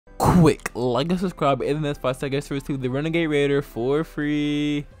quick like and subscribe in the next 5 seconds to receive the Renegade Raider for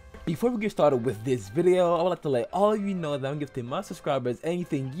free. Before we get started with this video, I would like to let all of you know that I'm gifting my subscribers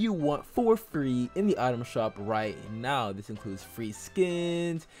anything you want for free in the item shop right now. This includes free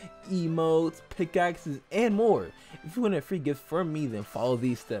skins, emotes, pickaxes, and more. If you want a free gift from me, then follow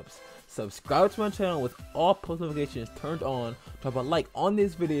these steps. Subscribe to my channel with all post notifications turned on, drop a like on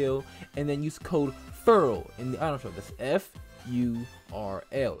this video, and then use code furl in the item shop. That's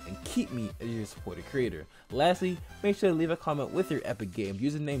FURL, and keep me as your supported creator. Lastly, make sure to leave a comment with your Epic Games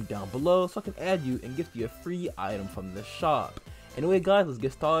username down below so I can add you and gift you a free item from the shop. Anyway guys, let's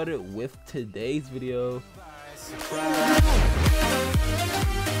get started with today's video.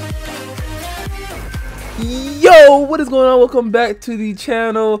 Yo, what is going on? Welcome back to the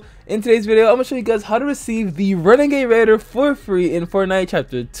channel. In today's video, I'm going to show you guys how to receive the Renegade Raider for free in Fortnite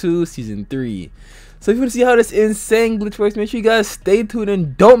Chapter 2 Season 3. So if you want to see how this insane glitch works, make sure you guys stay tuned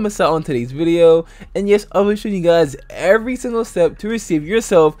and don't miss out on today's video. And yes, I'll be showing you guys every single step to receive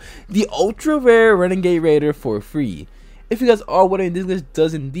yourself the ultra rare Renegade Raider for free. If you guys are wondering, this glitch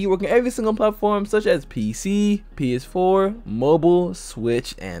does indeed work on every single platform such as PC, PS4, mobile,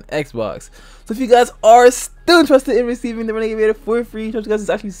 Switch, and Xbox. So if you guys are still interested in receiving the Renegade Raider for free, trust you guys, it's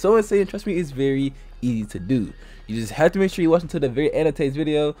actually so insane. Trust me, it's very easy to do. You just have to make sure you watch until the very end of today's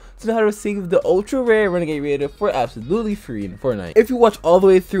video to know how to receive the ultra rare Renegade Raider for absolutely free in Fortnite. If you watch all the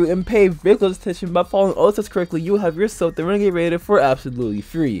way through and pay very close attention by following all the steps correctly, you will have yourself the Renegade Raider for absolutely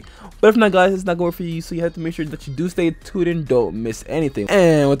free. But if not, guys, it's not going for you, so you have to make sure that you do stay tuned and don't miss anything.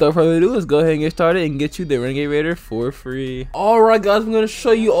 And without further ado, let's go ahead and get started and get you the Renegade Raider for free. Alright guys, I'm going to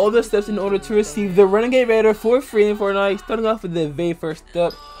show you all the steps in order to receive the Renegade Raider for free in Fortnite. Starting off with the very first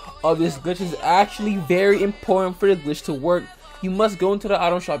step of this glitch is actually very important for the glitch to work. You must go into the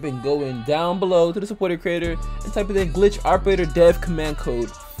item shop and go in down below to the supported creator and type in the glitch operator dev command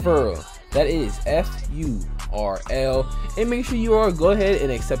code furl. That is FURL, and make sure you are go ahead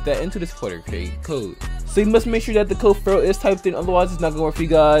and accept that into the supported creator code. So you must make sure that the code furl is typed in, otherwise it's not going to work for you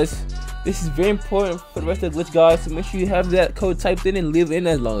guys. This is very important for the rest of the glitch, guys, so make sure you have that code typed in and leave it in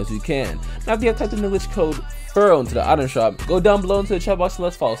as long as you can. Now if you have typed in the glitch code furl into the item shop, go down below into the chat box and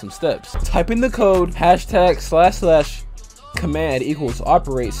let's follow some steps. Type in the code #/ command equals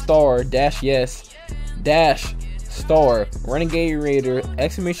operate star dash yes dash star Renegade Raider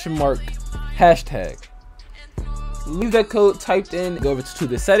exclamation mark hashtag. Leave that code typed in, go over to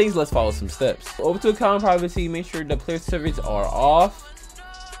the settings, let's follow some steps. Over to account privacy, make sure the player servers are off,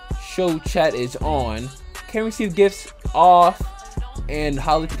 show chat is on, can receive gifts off, and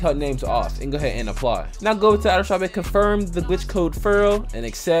holiday account names off, and go ahead and apply. Now go to the item shop and confirm the glitch code furl and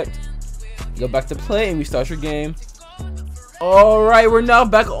accept. Go back to play and restart your game. Alright, we're now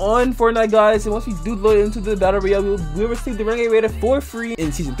back on Fortnite, guys, and once we do load into the battle royale, we'll receive the Renegade Raider for free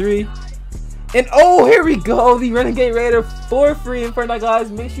in Season 3. And oh, here we go, the Renegade Raider for free in Fortnite,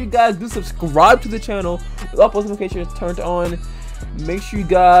 guys. Make sure you guys do subscribe to the channel with all post notifications turned on. Make sure you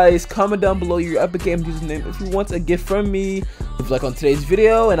guys comment down below your Epic Games username if you want a gift from me. Leave a like on today's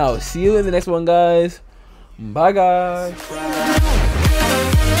video, and I will see you in the next one, guys. Bye, guys.